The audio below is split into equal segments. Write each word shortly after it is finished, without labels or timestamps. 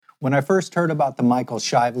When I first heard about the Michael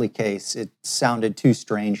Shively case, it sounded too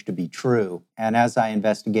strange to be true. And as I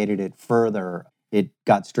investigated it further, it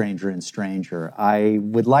got stranger and stranger. I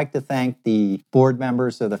would like to thank the board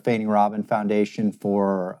members of the Fanning Robin Foundation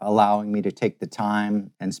for allowing me to take the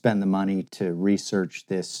time and spend the money to research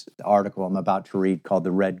this article I'm about to read called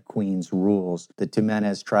The Red Queen's Rules, the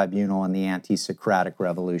Jimenez Tribunal and the Anti-Socratic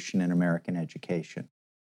Revolution in American Education.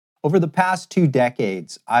 Over the past 2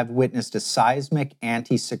 decades, I've witnessed a seismic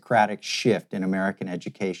anti-Socratic shift in American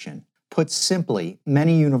education. Put simply,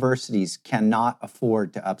 many universities cannot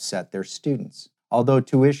afford to upset their students. Although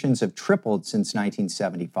tuitions have tripled since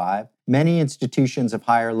 1975, many institutions of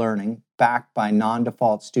higher learning, backed by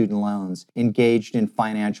non-default student loans, engaged in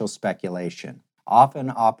financial speculation.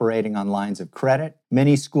 Often operating on lines of credit,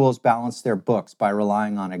 many schools balance their books by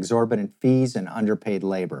relying on exorbitant fees and underpaid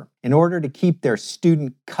labor. In order to keep their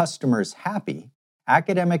student customers happy,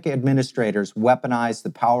 academic administrators weaponize the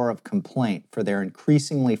power of complaint for their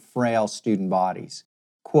increasingly frail student bodies.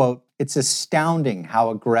 Quote, "It's astounding how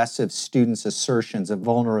aggressive students' assertions of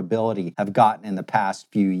vulnerability have gotten in the past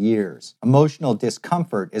few years. Emotional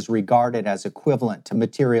discomfort is regarded as equivalent to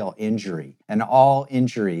material injury, and all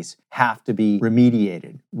injuries have to be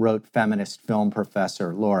remediated," wrote feminist film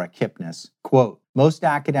professor Laura Kipnis. Quote, "Most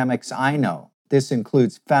academics I know, this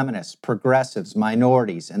includes feminists, progressives,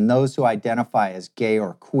 minorities, and those who identify as gay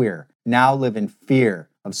or queer, now live in fear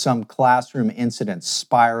of some classroom incident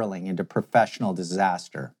spiraling into professional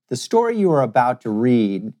disaster." The story you are about to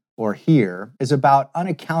read or hear is about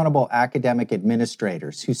unaccountable academic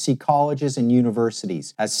administrators who see colleges and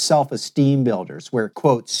universities as self-esteem builders where,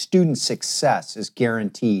 quote, "student success is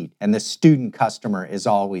guaranteed and the student customer is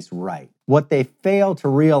always right." What they fail to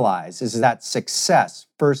realize is that success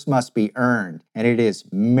first must be earned, and it is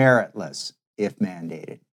meritless if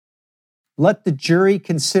mandated. "Let the jury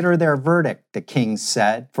consider their verdict," the king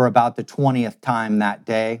said for about the 20th time that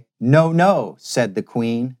day. "No, no," said the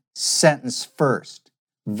queen. "Sentence first,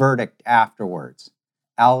 verdict afterwards."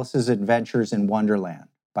 Alice's Adventures in Wonderland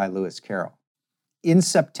by Lewis Carroll. In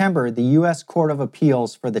September, the U.S. Court of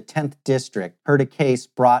Appeals for the 10th District heard a case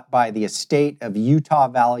brought by the estate of Utah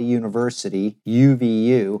Valley University,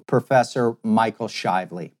 UVU, Professor Michael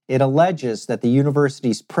Shively. It alleges that the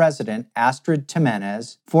university's president, Astrid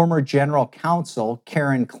Jimenez, former general counsel,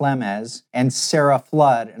 Karen Clemens, and Sarah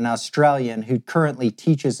Flood, an Australian who currently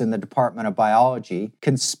teaches in the Department of Biology,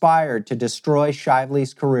 conspired to destroy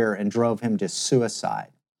Shively's career and drove him to suicide.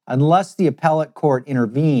 Unless the appellate court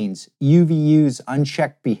intervenes, UVU's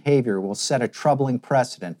unchecked behavior will set a troubling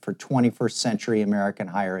precedent for 21st century American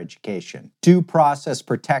higher education. Due process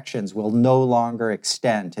protections will no longer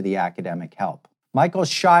extend to the academic help. Michael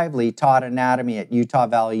Shively taught anatomy at Utah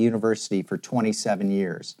Valley University for 27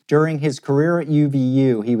 years. During his career at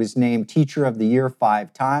UVU, he was named Teacher of the Year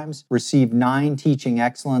 5 times, received 9 Teaching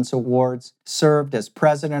Excellence Awards, served as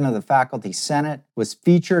president of the Faculty Senate, was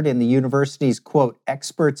featured in the university's, quote,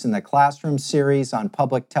 "Experts in the Classroom" series on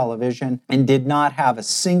public television, and did not have a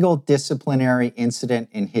single disciplinary incident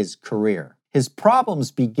in his career. His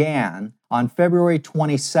problems began on February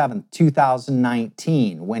 27,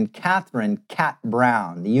 2019, when Catherine "Cat"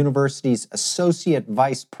 Brown, the university's Associate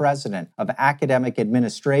Vice President of Academic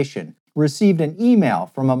Administration, received an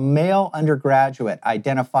email from a male undergraduate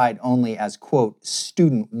identified only as, quote,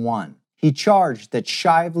 "Student 1." He charged that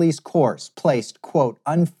Shively's course placed, quote,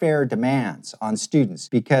 "unfair demands" on students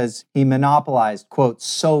because he monopolized, quote,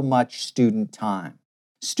 "so much student time."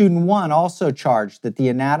 Student 1 also charged that the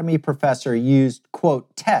anatomy professor used,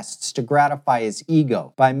 quote, "tests to gratify his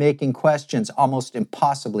ego by making questions almost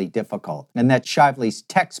impossibly difficult," and that Shively's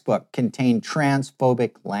textbook contained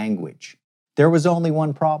transphobic language. There was only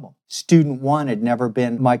one problem. Student 1 had never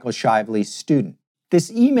been Michael Shively's student. This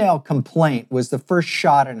email complaint was the first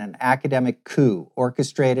shot at an academic coup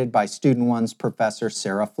orchestrated by Student 1's Professor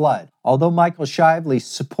Sarah Flood. Although Michael Shively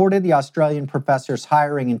supported the Australian professor's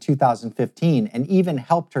hiring in 2015 and even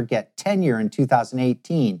helped her get tenure in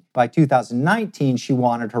 2018, by 2019 she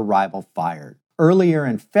wanted her rival fired. Earlier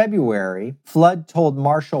in February, Flood told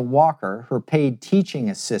Marshall Walker, her paid teaching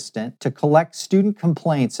assistant, to collect student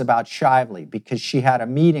complaints about Shively because she had a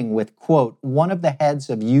meeting with, quote, "one of the heads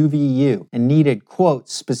of UVU and needed, quote,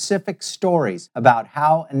 "specific stories about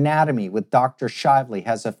how anatomy with Dr. Shively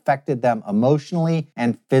has affected them emotionally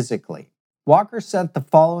and physically." Walker sent the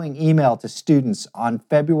following email to students on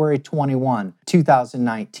February 21,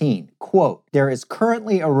 2019, quote, "There is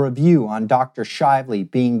currently a review on Dr. Shively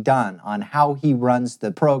being done on how he runs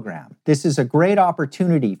the program. This is a great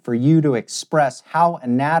opportunity for you to express how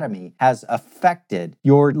anatomy has affected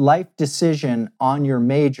your life decision on your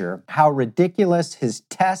major, how ridiculous his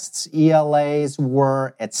tests, ELAs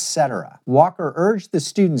were, etc." Walker urged the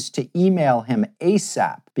students to email him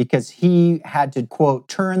ASAP because he had to, quote,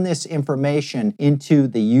 "turn this information into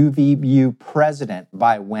the UVU president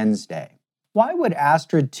by Wednesday." Why would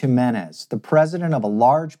Astrid Tumenes, the president of a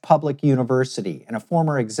large public university and a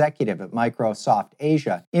former executive at Microsoft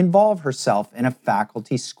Asia, involve herself in a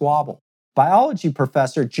faculty squabble? Biology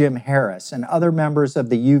professor Jim Harris and other members of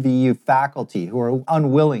the UVU faculty who are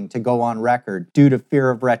unwilling to go on record due to fear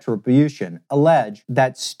of retribution allege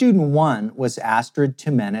that student one was Astrid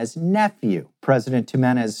Tumenes' nephew. President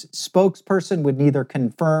Tumenes' spokesperson would neither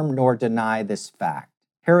confirm nor deny this fact.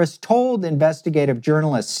 Harris told investigative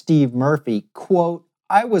journalist Steve Murphy, quote,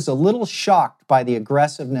 "I was a little shocked by the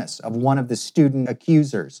aggressiveness of one of the student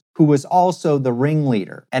accusers, who was also the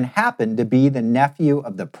ringleader and happened to be the nephew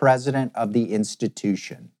of the president of the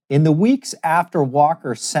institution." In the weeks after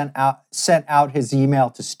Walker sent out his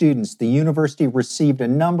email to students, the university received a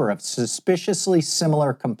number of suspiciously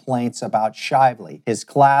similar complaints about Shively, his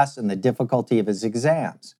class, and the difficulty of his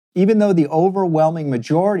exams. Even though the overwhelming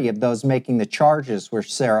majority of those making the charges were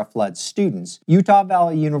Sarah Flood's students, Utah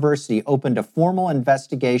Valley University opened a formal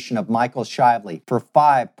investigation of Michael Shively for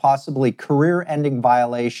 5 possibly career-ending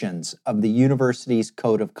violations of the university's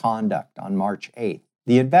code of conduct on March 8th.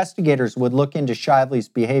 The investigators would look into Shively's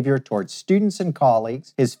behavior towards students and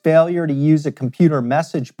colleagues, his failure to use a computer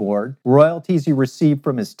message board, royalties he received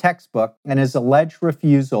from his textbook, and his alleged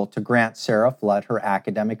refusal to grant Sarah Flood her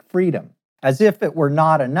academic freedom. As if it were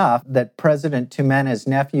not enough that President Tumenes'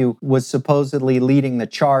 nephew was supposedly leading the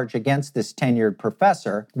charge against this tenured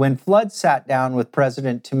professor, when Flood sat down with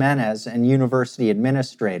President Tumenes and university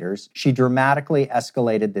administrators, she dramatically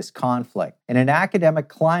escalated this conflict. In an academic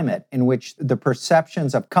climate in which the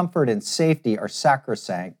perceptions of comfort and safety are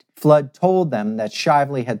sacrosanct, Flood told them that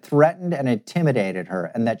Shively had threatened and intimidated her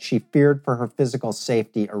and that she feared for her physical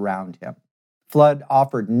safety around him. Flood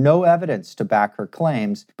offered no evidence to back her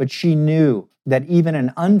claims, but she knew that even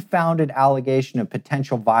an unfounded allegation of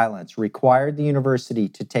potential violence required the university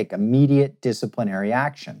to take immediate disciplinary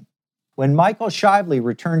action. When Michael Shively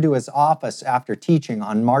returned to his office after teaching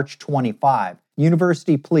on March 25,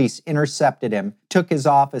 university police intercepted him, took his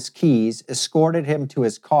office keys, escorted him to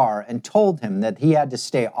his car, and told him that he had to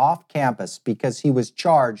stay off campus because he was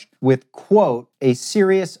charged with, quote, "a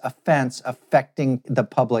serious offense affecting the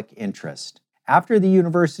public interest." After the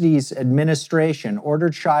university's administration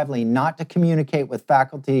ordered Shively not to communicate with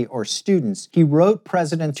faculty or students, he wrote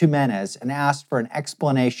President Tumenes and asked for an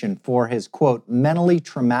explanation for his, quote, "mentally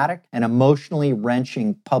traumatic and emotionally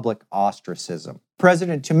wrenching public ostracism."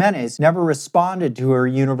 President Tumenes never responded to her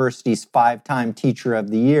university's 5-time Teacher of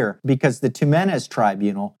the Year because the Tumenes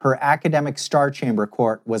Tribunal, her academic star chamber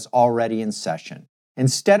court, was already in session.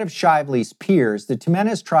 Instead of Shively's peers, the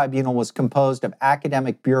Tumenes Tribunal was composed of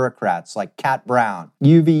academic bureaucrats like Kat Brown,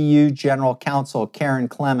 UVU General Counsel Karen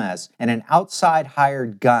Clemens, and an outside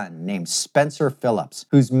hired gun named Spencer Phillips,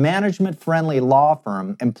 whose management-friendly law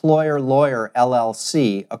firm, Employer Lawyer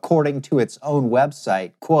LLC, according to its own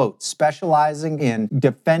website, quote, "specializing in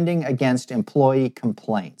defending against employee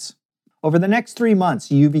complaints." Over the next 3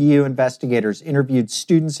 months, UVU investigators interviewed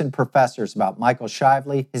students and professors about Michael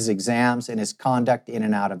Shively, his exams, and his conduct in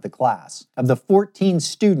and out of the class. Of the 14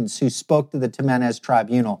 students who spoke to the Tumenes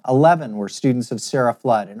Tribunal, 11 were students of Sarah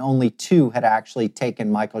Flood, and only 2 had actually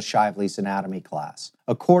taken Michael Shively's anatomy class.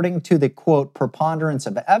 According to the, quote, "preponderance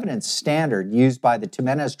of evidence" standard used by the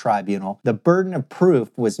Tumenes Tribunal, the burden of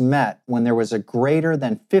proof was met when there was a greater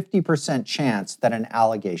than 50% chance that an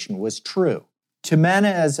allegation was true.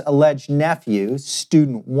 Tumenes' alleged nephew,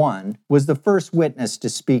 student 1, was the first witness to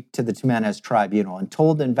speak to the Tumenes Tribunal and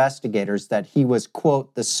told investigators that he was,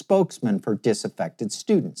 quote, "the spokesman for disaffected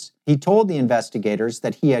students." He told the investigators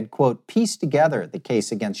that he had, quote, "pieced together the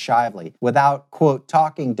case against Shively without, quote,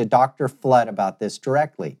 talking to Dr. Flood about this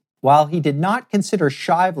directly. While he did not consider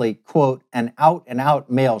Shively, quote, "an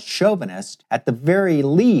out-and-out male chauvinist," at the very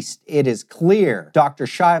least, it is clear Dr.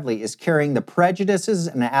 Shively is carrying the prejudices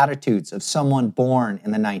and attitudes of someone born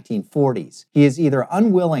in the 1940s. He is either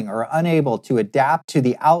unwilling or unable to adapt to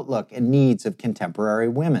the outlook and needs of contemporary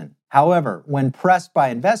women. However, when pressed by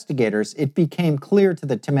investigators, it became clear to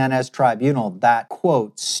the Tumenes Tribunal that,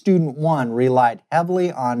 quote, "student 1 relied heavily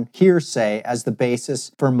on hearsay as the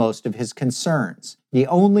basis for most of his concerns. The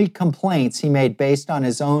only complaints he made based on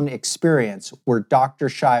his own experience were Dr.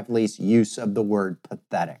 Shively's use of the word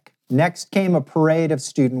pathetic." Next came a parade of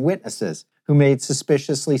student witnesses who made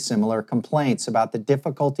suspiciously similar complaints about the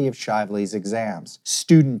difficulty of Shively's exams.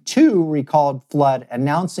 Student 2 recalled Flood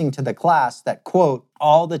announcing to the class that, quote,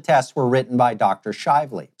 all the tests were written by Dr.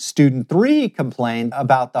 Shively. Student 3 complained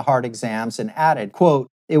about the hard exams and added, quote,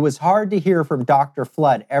 it was hard to hear from Dr.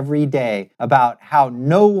 Flood every day about how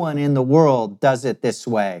no one in the world does it this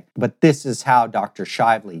way, but this is how Dr.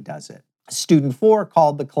 Shively does it. Student 4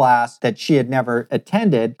 called the class that she had never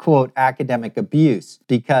attended, quote, academic abuse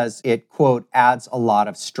because it, quote, adds a lot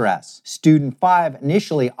of stress. Student 5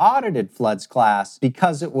 initially audited Flood's class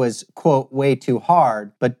because it was, quote, way too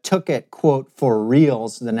hard, but took it, quote, for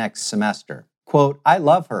reals the next semester. Quote, I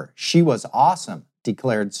love her. She was awesome,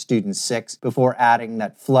 declared student 6, before adding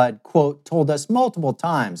that Flood, quote, told us multiple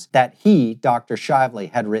times that he, Dr.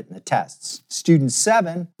 Shively, had written the tests. Student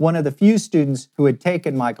 7, one of the few students who had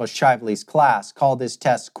taken Michael Shively's class, called this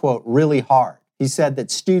test, quote, really hard. He said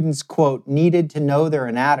that students, quote, needed to know their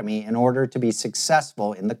anatomy in order to be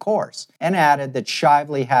successful in the course, and added that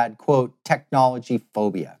Shively had, quote, technology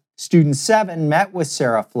phobia. Student 7 met with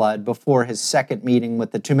Sarah Flood before his second meeting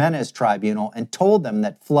with the Jimenez Tribunal and told them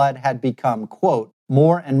that Flood had become, quote,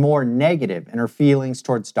 more and more negative in her feelings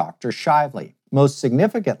towards Dr. Shively. Most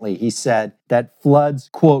significantly, he said that Flood's,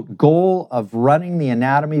 quote, goal of running the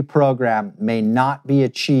anatomy program may not be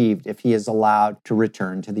achieved if he is allowed to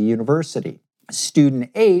return to the university.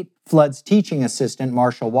 Student 8, Flood's teaching assistant,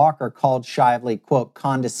 Marshall Walker, called Shively, quote,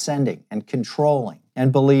 condescending and controlling,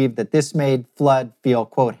 and believed that this made Flood feel,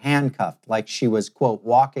 quote, handcuffed, like she was, quote,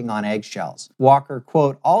 walking on eggshells. Walker,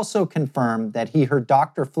 quote, also confirmed that he heard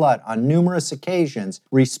Dr. Flood on numerous occasions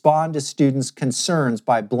respond to students' concerns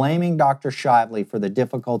by blaming Dr. Shively for the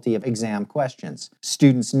difficulty of exam questions.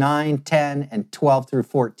 Students 9, 10, and 12 through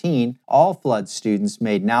 14, all Flood students,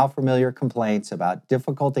 made now familiar complaints about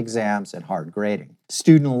difficult exams and hard grading.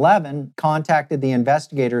 Student 11 contacted the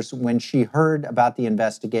investigators when she heard about the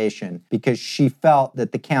investigation because she felt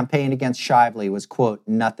that the campaign against Shively was, quote,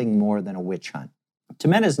 nothing more than a witch hunt.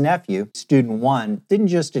 Jimenez's nephew, student 1, didn't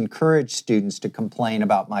just encourage students to complain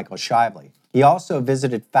about Michael Shively. He also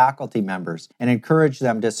visited faculty members and encouraged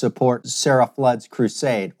them to support Sarah Flood's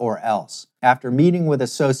crusade, or else. After meeting with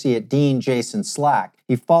Associate Dean Jason Slack,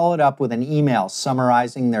 he followed up with an email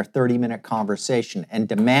summarizing their 30-minute conversation and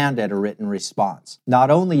demanded a written response.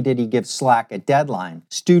 Not only did he give Slack a deadline,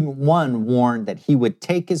 Student 1 warned that he would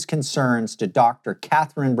take his concerns to Dr.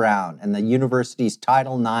 Catherine Brown and the university's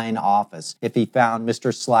Title IX office if he found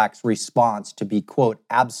Mr. Slack's response to be, quote,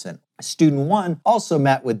 absent. Student 1 also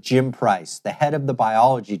met with Jim Price, the head of the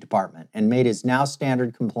biology department, and made his now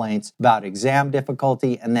standard complaints about exam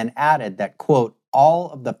difficulty and then added that, quote, all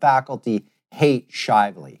of the faculty hate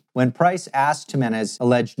Shively. When Price asked Jimenez's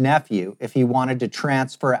alleged nephew if he wanted to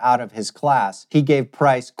transfer out of his class, he gave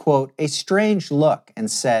Price, quote, a strange look and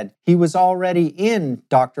said he was already in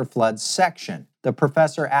Dr. Flood's section. The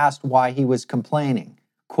professor asked why he was complaining.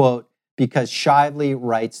 Quote, because Shively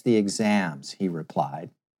writes the exams, he replied.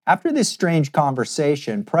 After this strange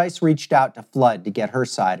conversation, Price reached out to Flood to get her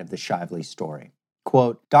side of the Shively story.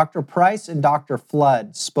 Quote, Dr. Price and Dr.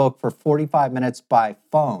 Flood spoke for 45 minutes by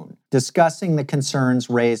phone, discussing the concerns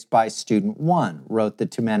raised by Student 1, wrote the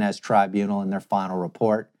Jimenez Tribunal in their final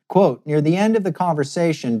report. Quote, near the end of the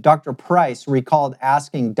conversation, Dr. Price recalled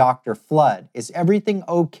asking Dr. Flood, is everything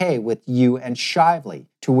okay with you and Shively?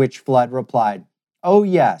 To which Flood replied, oh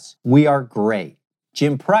yes, we are great.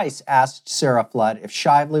 Jim Price asked Sarah Flood if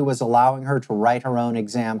Shively was allowing her to write her own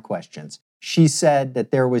exam questions. She said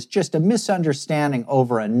that there was just a misunderstanding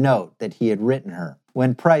over a note that he had written her.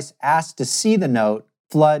 When Price asked to see the note,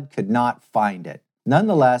 Flood could not find it.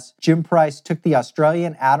 Nonetheless, Jim Price took the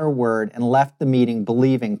Australian at her word and left the meeting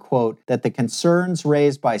believing, quote, that the concerns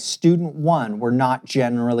raised by Student 1 were not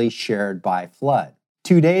generally shared by Flood.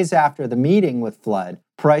 2 days after the meeting with Flood,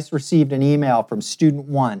 Price received an email from Student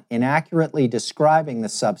 1 inaccurately describing the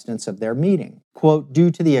substance of their meeting. Quote,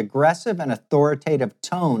 due to the aggressive and authoritative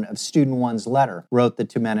tone of Student 1's letter, wrote the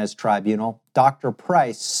Jimenez Tribunal, Dr.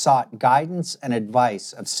 Price sought guidance and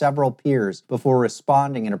advice of several peers before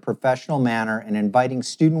responding in a professional manner and inviting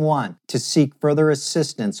Student 1 to seek further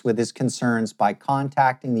assistance with his concerns by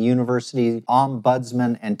contacting the university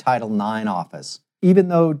Ombudsman and Title IX office. Even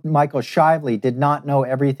though Michael Shively did not know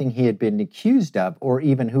everything he had been accused of or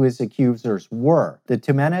even who his accusers were, the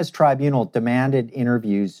Jimenez Tribunal demanded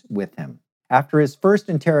interviews with him. After his first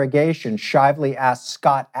interrogation, Shively asked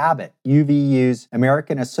Scott Abbott, UVU's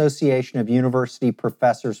American Association of University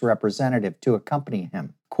Professors representative, to accompany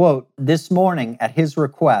him. Quote, this morning, at his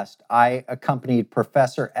request, I accompanied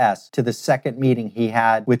Professor S. to the second meeting he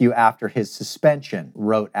had with you after his suspension,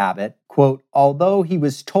 wrote Abbott. Quote, although he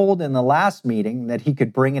was told in the last meeting that he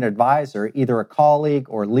could bring an advisor, either a colleague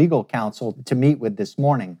or legal counsel, to meet with this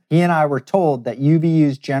morning, he and I were told that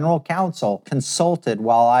UVU's general counsel consulted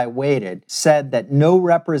while I waited, said that no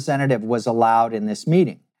representative was allowed in this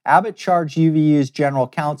meeting. Abbott charged UVU's general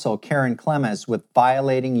counsel, Karen Clemens, with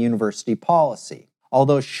violating university policy.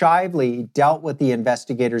 Although Shively dealt with the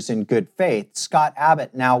investigators in good faith, Scott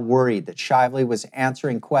Abbott now worried that Shively was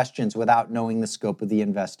answering questions without knowing the scope of the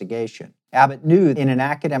investigation. Abbott knew in an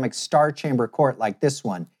academic star chamber court like this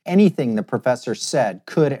one, anything the professor said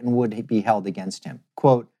could and would be held against him.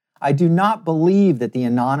 Quote, I do not believe that the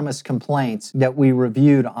anonymous complaints that we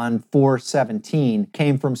reviewed on 417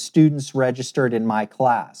 came from students registered in my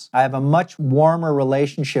class. I have a much warmer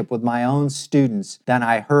relationship with my own students than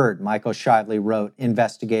I heard, Michael Shively wrote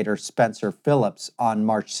investigator Spencer Phillips on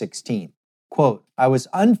March 16. Quote, I was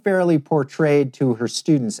unfairly portrayed to her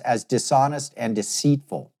students as dishonest and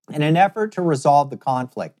deceitful. In an effort to resolve the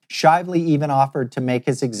conflict, Shively even offered to make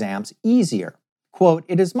his exams easier. Quote,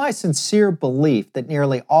 it is my sincere belief that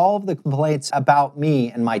nearly all of the complaints about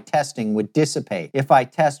me and my testing would dissipate if I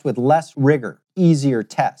test with less rigor, easier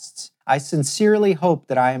tests. I sincerely hope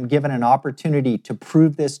that I am given an opportunity to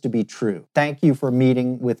prove this to be true. Thank you for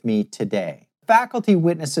meeting with me today. Faculty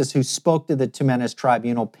witnesses who spoke to the Timenez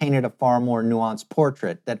Tribunal painted a far more nuanced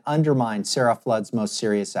portrait that undermined Sarah Flood's most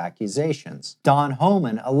serious accusations. Don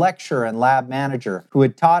Homan, a lecturer and lab manager who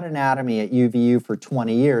had taught anatomy at UVU for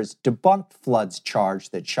 20 years, debunked Flood's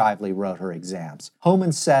charge that Shively wrote her exams.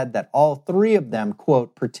 Homan said that all three of them,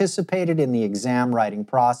 quote, participated in the exam writing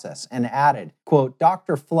process and added, quote,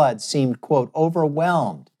 Dr. Flood seemed, quote,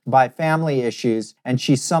 overwhelmed by family issues, and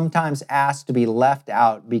she sometimes asked to be left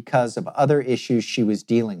out because of other issues she was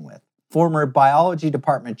dealing with. Former biology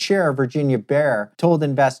department chair Virginia Baer told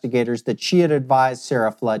investigators that she had advised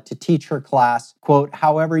Sarah Flood to teach her class, quote,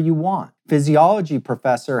 however you want. Physiology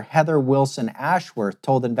professor Heather Wilson Ashworth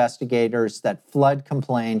told investigators that Flood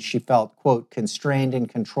complained she felt, quote, constrained and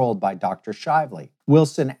controlled by Dr. Shively.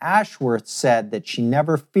 Wilson Ashworth said that she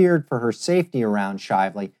never feared for her safety around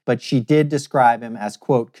Shively, but she did describe him as,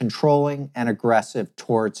 quote, controlling and aggressive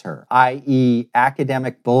towards her, i.e.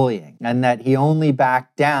 academic bullying, and that he only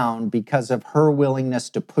backed down because of her willingness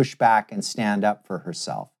to push back and stand up for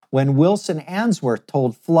herself. When Wilson Answorth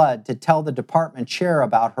told Flood to tell the department chair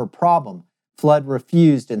about her problem, Flood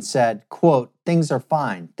refused and said, quote, things are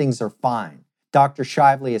fine, things are fine. Dr.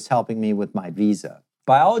 Shively is helping me with my visa.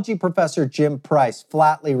 Biology professor Jim Price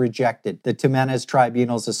flatly rejected the Timenez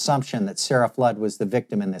Tribunal's assumption that Sarah Flood was the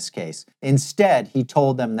victim in this case. Instead, he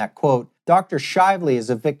told them that, quote, Dr. Shively is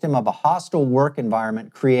a victim of a hostile work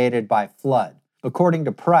environment created by Flood. According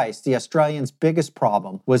to Price, the Australian's biggest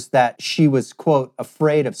problem was that she was, quote,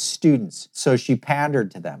 afraid of students, so she pandered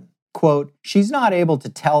to them. Quote, she's not able to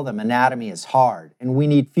tell them anatomy is hard, and we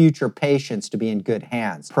need future patients to be in good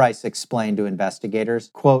hands, Price explained to investigators.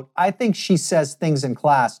 Quote, I think she says things in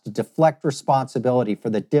class to deflect responsibility for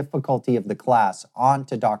the difficulty of the class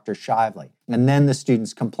onto Dr. Shively, and then the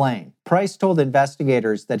students complain. Price told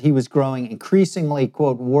investigators that he was growing increasingly,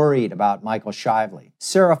 quote, worried about Michael Shively.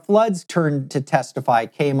 Sarah Flood's turn to testify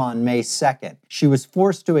came on May 2nd. She was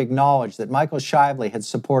forced to acknowledge that Michael Shively had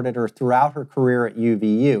supported her throughout her career at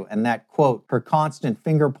UVU and that, quote, her constant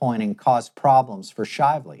finger-pointing caused problems for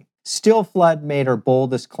Shively. Still, Flood made her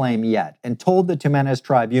boldest claim yet and told the Timenez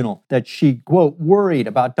Tribunal that she, quote, worried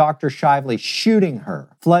about Dr. Shively shooting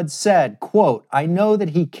her. Flood said, quote, I know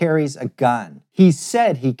that he carries a gun. He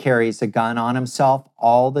said he carries a gun on himself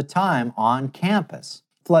all the time on campus.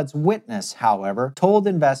 Flood's witness, however, told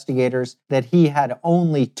investigators that he had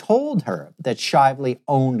only told her that Shively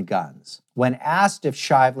owned guns. When asked if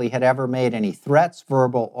Shively had ever made any threats,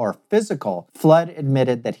 verbal or physical, Flood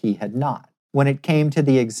admitted that he had not. When it came to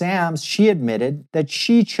the exams, she admitted that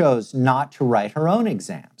she chose not to write her own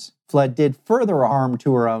exams. Flood did further harm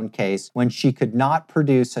to her own case when she could not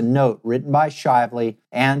produce a note written by Shively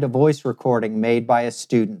and a voice recording made by a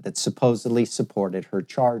student that supposedly supported her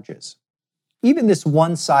charges. Even this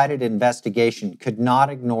one-sided investigation could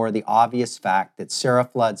not ignore the obvious fact that Sarah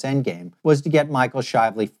Flood's endgame was to get Michael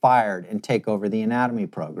Shively fired and take over the anatomy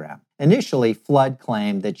program. Initially, Flood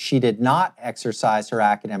claimed that she did not exercise her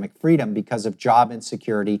academic freedom because of job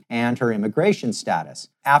insecurity and her immigration status.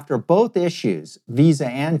 After both issues, visa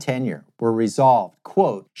and tenure, were resolved,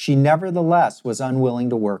 quote, she nevertheless was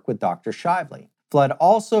unwilling to work with Dr. Shively. Flood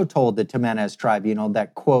also told the Timenez Tribunal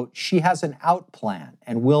that, quote, she has an out plan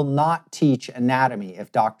and will not teach anatomy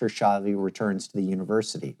if Dr. Shively returns to the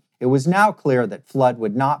university. It was now clear that Flood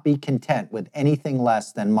would not be content with anything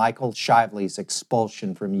less than Michael Shively's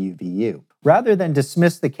expulsion from UVU. Rather than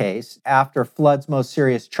dismiss the case after Flood's most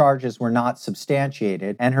serious charges were not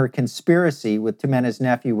substantiated and her conspiracy with Timena's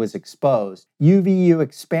nephew was exposed, UVU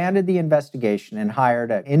expanded the investigation and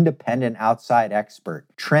hired an independent outside expert,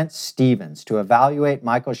 Trent Stevens, to evaluate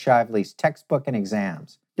Michael Shively's textbook and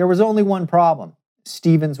exams. There was only one problem.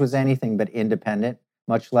 Stevens was anything but independent,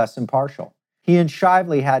 much less impartial. He and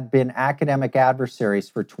Shively had been academic adversaries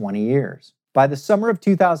for 20 years. By the summer of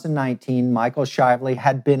 2019, Michael Shively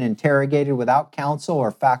had been interrogated without counsel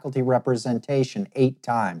or faculty representation 8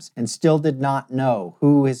 times and still did not know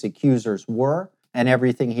who his accusers were and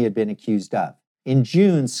everything he had been accused of. In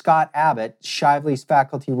June, Scott Abbott, Shively's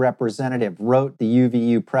faculty representative, wrote the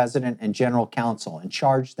UVU president and general counsel and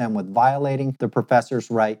charged them with violating the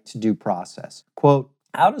professor's right to due process. Quote,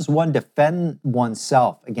 "How does one defend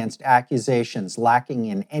oneself against accusations lacking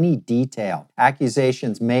in any detail,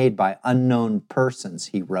 accusations made by unknown persons,"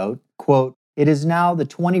 he wrote. Quote, "It is now the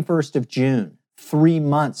 21st of June, 3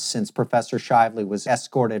 months since Professor Shively was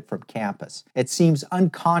escorted from campus. It seems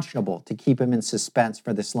unconscionable to keep him in suspense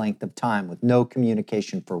for this length of time with no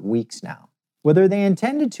communication for weeks now." Whether they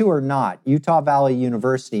intended to or not, Utah Valley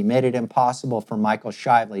University made it impossible for Michael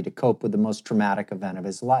Shively to cope with the most traumatic event of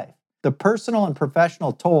his life. The personal and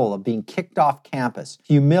professional toll of being kicked off campus,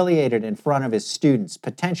 humiliated in front of his students,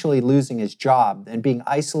 potentially losing his job, and being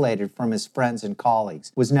isolated from his friends and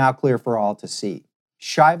colleagues was now clear for all to see.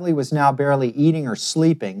 Shively was now barely eating or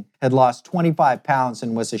sleeping, had lost 25 pounds,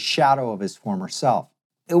 and was a shadow of his former self.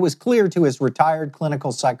 It was clear to his retired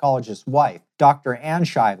clinical psychologist wife, Dr. Ann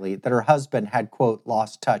Shively, that her husband had, quote,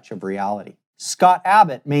 "lost touch of reality." Scott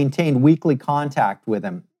Abbott maintained weekly contact with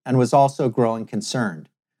him and was also growing concerned.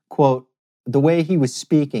 Quote, "The way he was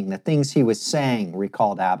speaking, the things he was saying,"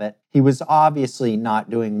 recalled Abbott, "he was obviously not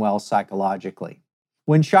doing well psychologically."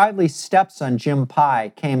 When Shively's stepson, Jim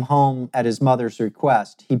Pye, came home at his mother's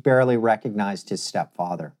request, he barely recognized his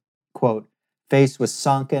stepfather. Quote, "Face was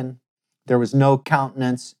sunken, there was no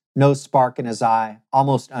countenance, no spark in his eye,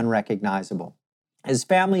 almost unrecognizable." His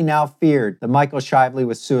family now feared that Michael Shively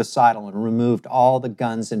was suicidal and removed all the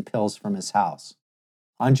guns and pills from his house.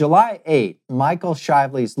 On July 8, Michael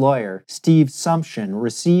Shively's lawyer, Steve Sumption,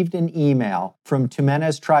 received an email from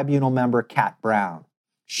Timena's tribunal member Kat Brown.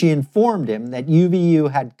 She informed him that UVU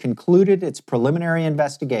had concluded its preliminary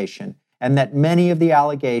investigation and that many of the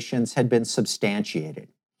allegations had been substantiated.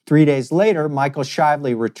 3 days later, Michael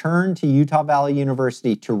Shively returned to Utah Valley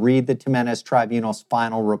University to read the Timena's tribunal's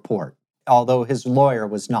final report, although his lawyer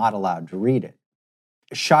was not allowed to read it.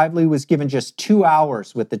 Shively was given just 2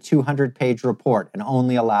 hours with the 200-page report and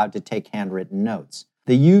only allowed to take handwritten notes.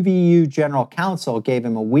 The UVU General Counsel gave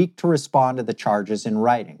him a week to respond to the charges in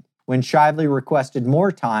writing. When Shively requested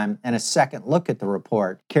more time and a second look at the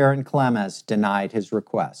report, Karen Clemens denied his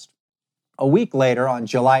request. A week later, on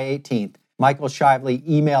July 18th, Michael Shively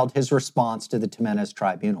emailed his response to the Timena's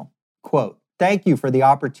tribunal. Quote, "Thank you for the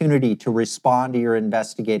opportunity to respond to your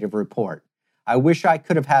investigative report. I wish I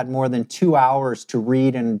could have had more than 2 hours to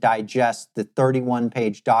read and digest the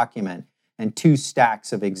 31-page document and 2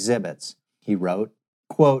 stacks of exhibits," he wrote.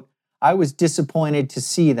 Quote, "I was disappointed to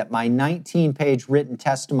see that my 19-page written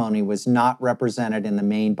testimony was not represented in the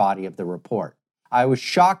main body of the report. I was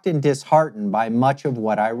shocked and disheartened by much of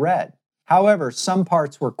what I read. However, some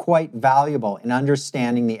parts were quite valuable in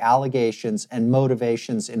understanding the allegations and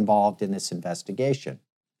motivations involved in this investigation."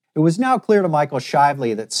 It was now clear to Michael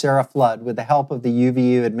Shively that Sarah Flood, with the help of the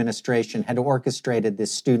UVU administration, had orchestrated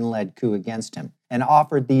this student-led coup against him and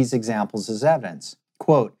offered these examples as evidence.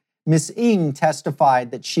 Quote, "Ms. Ng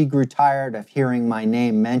testified that she grew tired of hearing my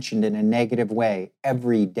name mentioned in a negative way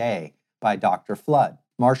every day by Dr. Flood.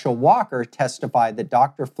 Marshall Walker testified that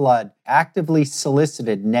Dr. Flood actively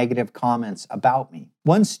solicited negative comments about me.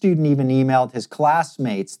 One student even emailed his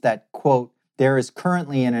classmates that, quote, there is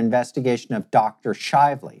currently an investigation of Dr.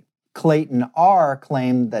 Shively. Clayton R.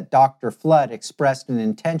 claimed that Dr. Flood expressed an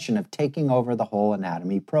intention of taking over the whole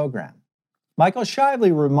anatomy program. Michael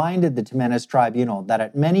Shively reminded the Timena's tribunal that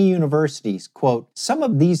at many universities, quote, some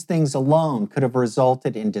of these things alone could have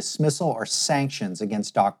resulted in dismissal or sanctions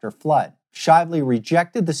against Dr. Flood. Shively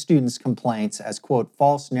rejected the students' complaints as, quote,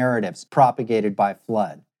 false narratives propagated by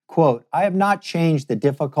Flood. Quote, I have not changed the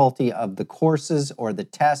difficulty of the courses or the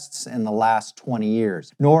tests in the last 20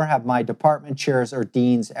 years, nor have my department chairs or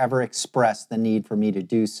deans ever expressed the need for me to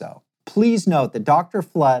do so. Please note that Dr.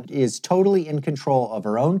 Flood is totally in control of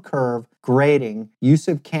her own curve, grading, use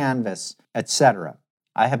of Canvas, etc.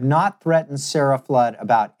 I have not threatened Sarah Flood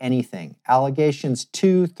about anything. Allegations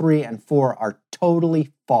 2, 3, and 4 are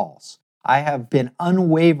totally false. I have been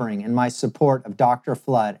unwavering in my support of Dr.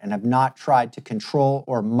 Flood and have not tried to control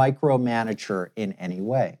or micromanage her in any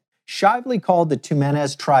way. Shively called the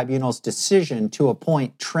Tumenez Tribunal's decision to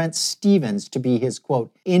appoint Trent Stevens to be his,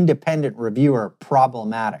 quote, independent reviewer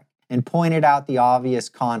problematic and pointed out the obvious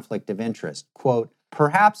conflict of interest. Quote,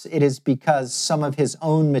 perhaps it is because some of his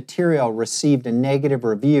own material received a negative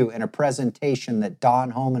review in a presentation that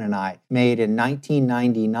Don Homan and I made in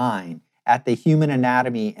 1999 at the Human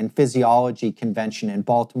Anatomy and Physiology Convention in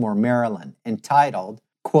Baltimore, Maryland, entitled,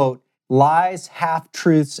 quote, Lies,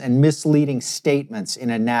 Half-Truths, and Misleading Statements in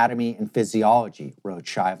Anatomy and Physiology, wrote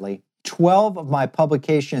Shively. 12 of my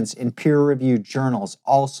publications in peer-reviewed journals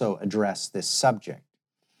also address this subject.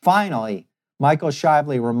 Finally, Michael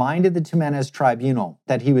Shively reminded the Tumenez Tribunal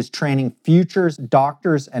that he was training future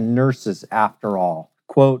doctors and nurses after all.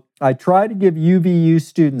 Quote, I try to give UVU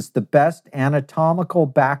students the best anatomical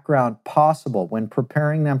background possible when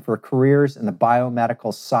preparing them for careers in the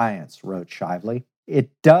biomedical science, wrote Shively. It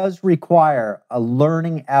does require a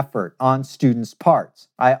learning effort on students' parts.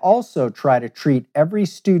 I also try to treat every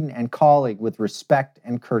student and colleague with respect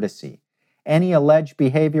and courtesy. Any alleged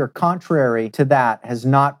behavior contrary to that has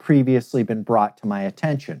not previously been brought to my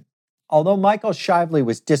attention. Although Michael Shively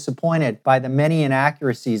was disappointed by the many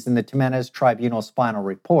inaccuracies in the Tumenez Tribunal's final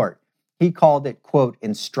report, he called it, quote,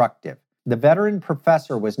 instructive. The veteran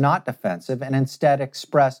professor was not defensive and instead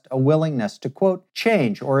expressed a willingness to, quote,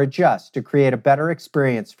 change or adjust to create a better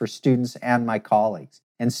experience for students and my colleagues,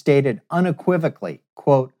 and stated unequivocally,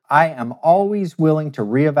 quote, I am always willing to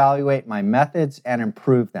reevaluate my methods and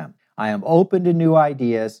improve them. I am open to new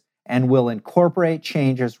ideas and will incorporate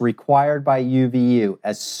changes required by UVU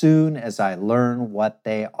as soon as I learn what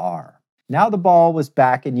they are. Now the ball was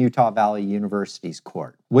back in Utah Valley University's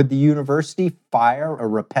court. Would the university fire a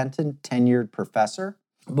repentant tenured professor?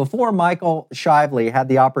 Before Michael Shively had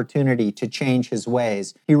the opportunity to change his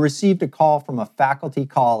ways, he received a call from a faculty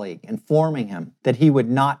colleague informing him that he would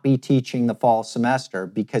not be teaching the fall semester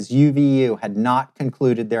because UVU had not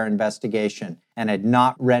concluded their investigation and had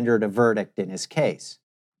not rendered a verdict in his case.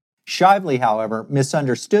 Shively, however,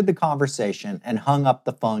 misunderstood the conversation and hung up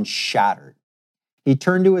the phone shattered. He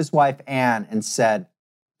turned to his wife, Anne, and said,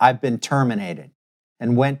 I've been terminated,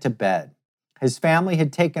 and went to bed. His family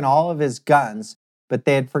had taken all of his guns, but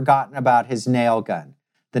they had forgotten about his nail gun.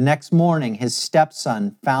 The next morning, his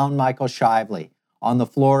stepson found Michael Shively on the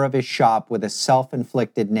floor of his shop with a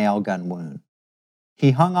self-inflicted nail gun wound.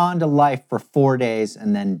 He hung on to life for 4 days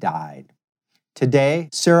and then died. Today,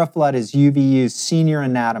 Sarah Flood is UVU's senior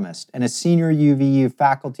anatomist, and a senior UVU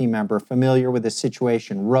faculty member familiar with the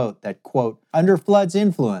situation wrote that, quote, under Flood's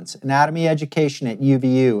influence, anatomy education at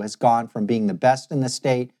UVU has gone from being the best in the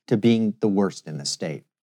state to being the worst in the state.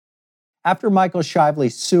 After Michael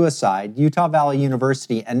Shively's suicide, Utah Valley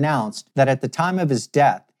University announced that at the time of his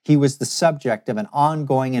death, he was the subject of an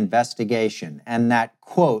ongoing investigation and that,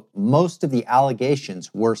 quote, most of the allegations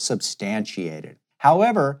were substantiated.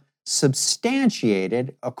 However,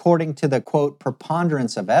 substantiated, according to the, quote,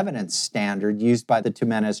 preponderance of evidence standard used by the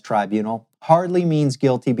Tumenez Tribunal, hardly means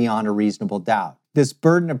guilty beyond a reasonable doubt. This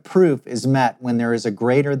burden of proof is met when there is a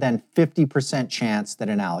greater than 50% chance that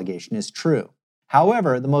an allegation is true.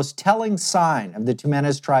 However, the most telling sign of the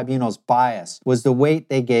Tumenez Tribunal's bias was the weight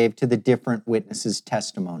they gave to the different witnesses'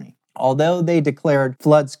 testimony. Although they declared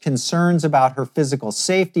Flood's concerns about her physical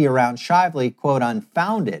safety around Shively, quote,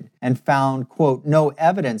 unfounded, and found, quote, no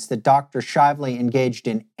evidence that Dr. Shively engaged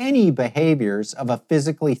in any behaviors of a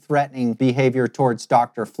physically threatening behavior towards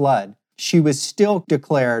Dr. Flood, she was still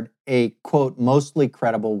declared a, quote, mostly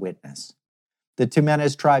credible witness. The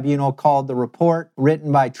Tumenez Tribunal called the report,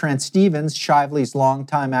 written by Trent Stevens, Shively's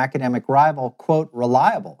longtime academic rival, quote,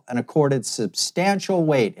 reliable, and accorded substantial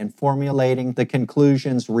weight in formulating the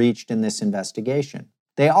conclusions reached in this investigation.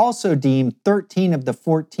 They also deemed 13 of the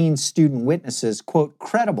 14 student witnesses, quote,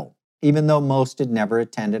 credible, even though most had never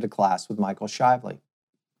attended a class with Michael Shively.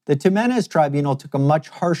 The Tumenez Tribunal took a much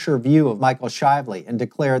harsher view of Michael Shively and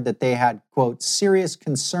declared that they had, quote, serious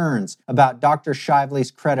concerns about Dr. Shively's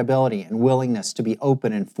credibility and willingness to be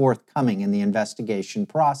open and forthcoming in the investigation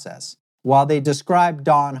process. While they described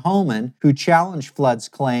Don Homan, who challenged Flood's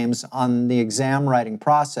claims on the exam writing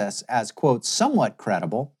process, as, quote, somewhat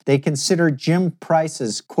credible, they considered Jim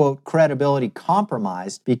Price's, quote, credibility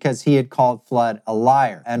compromised because he had called Flood a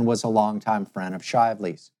liar and was a longtime friend of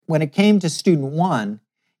Shively's. When it came to student one,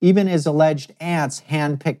 even his alleged aunt's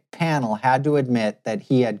hand-picked panel had to admit that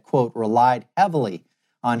he had, quote, relied heavily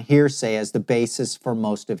on hearsay as the basis for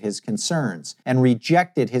most of his concerns and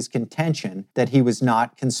rejected his contention that he was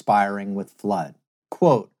not conspiring with Flood.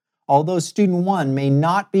 Quote, although student 1 may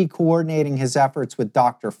not be coordinating his efforts with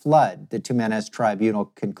Dr. Flood, the Tumenes Tribunal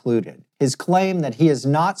concluded. His claim that he has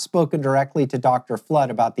not spoken directly to Dr. Flood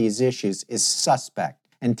about these issues is suspect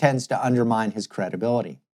and tends to undermine his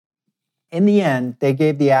credibility. In the end, they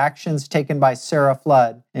gave the actions taken by Sarah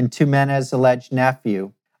Flood and Tumenes' alleged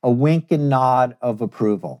nephew a wink and nod of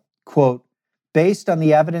approval. Quote, based on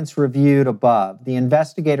the evidence reviewed above, the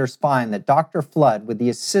investigators find that Dr. Flood, with the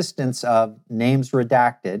assistance of names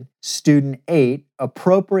redacted, student 8,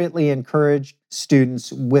 appropriately encouraged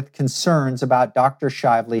students with concerns about Dr.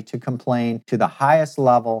 Shively to complain to the highest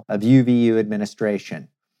level of UVU administration.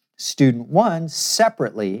 Student 1,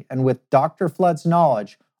 separately and with Dr. Flood's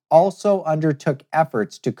knowledge, also undertook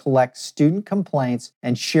efforts to collect student complaints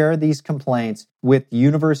and share these complaints with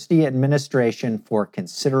university administration for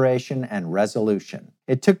consideration and resolution.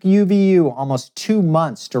 It took UVU almost 2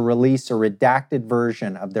 months to release a redacted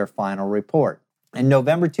version of their final report. In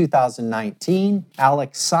November 2019,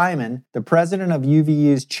 Alex Simon, the president of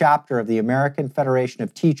UVU's chapter of the American Federation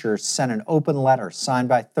of Teachers, sent an open letter signed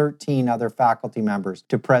by 13 other faculty members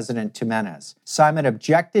to President Tumenes. Simon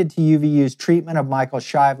objected to UVU's treatment of Michael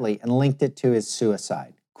Shively and linked it to his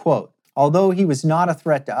suicide. Quote, although he was not a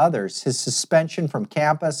threat to others, his suspension from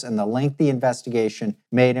campus and the lengthy investigation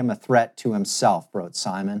made him a threat to himself, wrote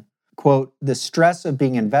Simon. Quote, the stress of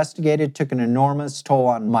being investigated took an enormous toll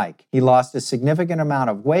on Mike. He lost a significant amount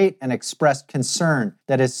of weight and expressed concern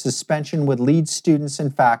that his suspension would lead students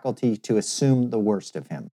and faculty to assume the worst of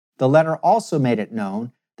him. The letter also made it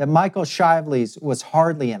known that Michael Shively's was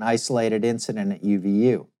hardly an isolated incident at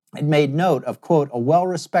UVU. It made note of, quote, a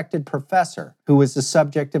well-respected professor who was the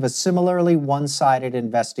subject of a similarly one-sided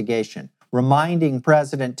investigation, reminding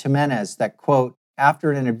President Tumenes that, quote,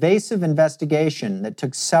 after an invasive investigation that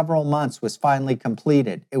took several months was finally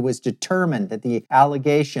completed, it was determined that the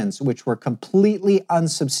allegations, which were completely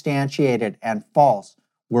unsubstantiated and false,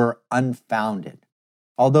 were unfounded.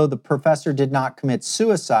 Although the professor did not commit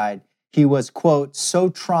suicide, he was, quote,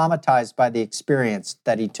 so traumatized by the experience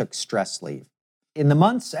that he took stress leave. In the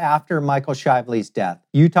months after Michael Shively's death,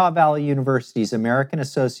 Utah Valley University's American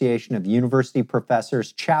Association of University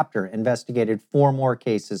Professors chapter investigated 4 more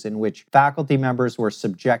cases in which faculty members were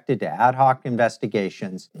subjected to ad hoc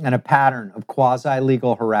investigations and a pattern of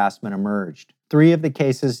quasi-legal harassment emerged. 3 of the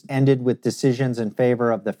cases ended with decisions in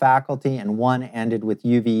favor of the faculty, and 1 ended with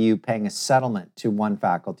UVU paying a settlement to 1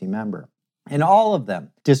 faculty member. In all of them,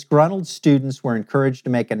 disgruntled students were encouraged to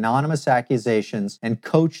make anonymous accusations and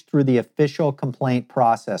coached through the official complaint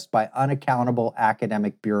process by unaccountable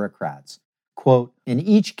academic bureaucrats. Quote, in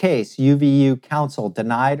each case, UVU counsel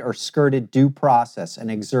denied or skirted due process and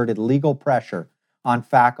exerted legal pressure on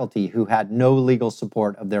faculty who had no legal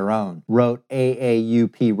support of their own, wrote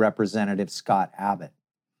AAUP Representative Scott Abbott.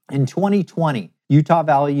 In 2020, Utah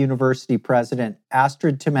Valley University President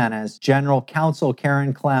Astrid Tumenes, General Counsel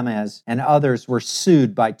Karen Klemez, and others were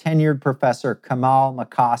sued by tenured Professor Kemal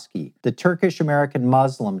McCoskey, the Turkish-American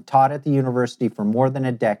Muslim taught at the university for more than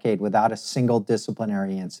a decade without a single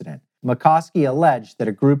disciplinary incident. McCoskey alleged that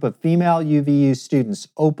a group of female UVU students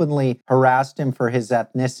openly harassed him for his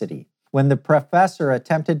ethnicity. When the professor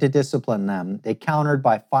attempted to discipline them, they countered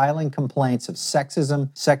by filing complaints of sexism,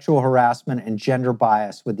 sexual harassment, and gender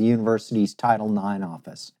bias with the university's Title IX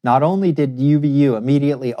office. Not only did UVU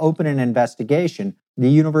immediately open an investigation, the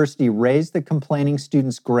university raised the complaining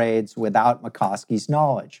students' grades without McCoskey's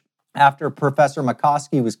knowledge. After Professor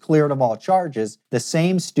McCoskey was cleared of all charges, the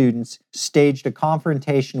same students staged a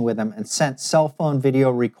confrontation with him and sent cell phone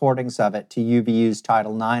video recordings of it to UVU's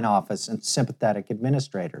Title IX office and sympathetic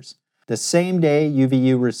administrators. The same day,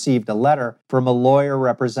 UVU received a letter from a lawyer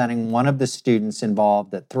representing one of the students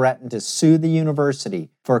involved that threatened to sue the university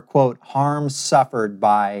for, quote, harm suffered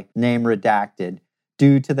by, name redacted,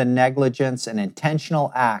 due to the negligence and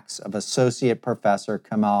intentional acts of Associate Professor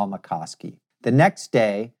Kemal McCoskey. The next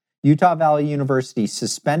day, Utah Valley University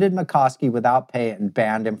suspended McCoskey without pay and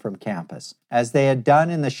banned him from campus. As they had done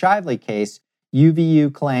in the Shively case,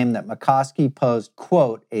 UVU claimed that McCoskey posed,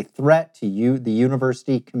 quote, a threat to the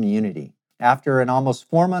university community. After an almost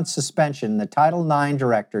 4-month suspension, the Title IX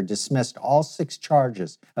director dismissed all 6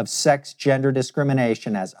 charges of sex-gender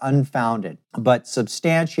discrimination as unfounded, but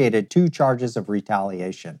substantiated 2 charges of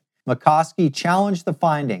retaliation. McCoskey challenged the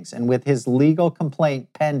findings, and with his legal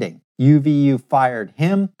complaint pending, UVU fired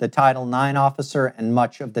him, the Title IX officer, and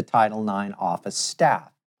much of the Title IX office staff.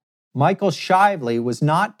 Michael Shively was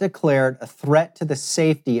not declared a threat to the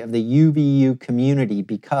safety of the UVU community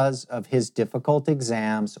because of his difficult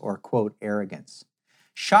exams or, quote, arrogance.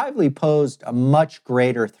 Shively posed a much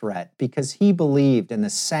greater threat because he believed in the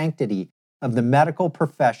sanctity of the medical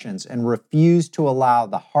professions and refused to allow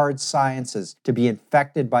the hard sciences to be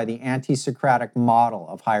infected by the anti-Socratic model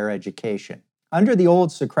of higher education. Under the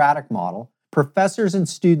old Socratic model, professors and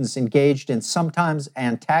students engaged in sometimes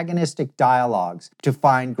antagonistic dialogues to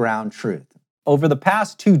find ground truth. Over the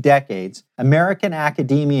past 2 decades, American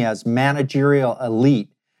academia's managerial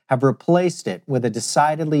elite have replaced it with a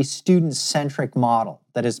decidedly student-centric model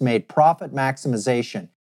that has made profit maximization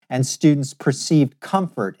and students' perceived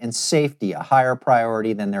comfort and safety a higher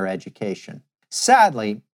priority than their education.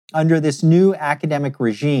 Sadly, under this new academic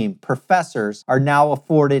regime, professors are now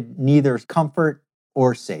afforded neither comfort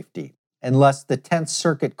or safety. Unless the 10th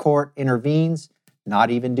Circuit Court intervenes,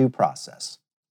 not even due process.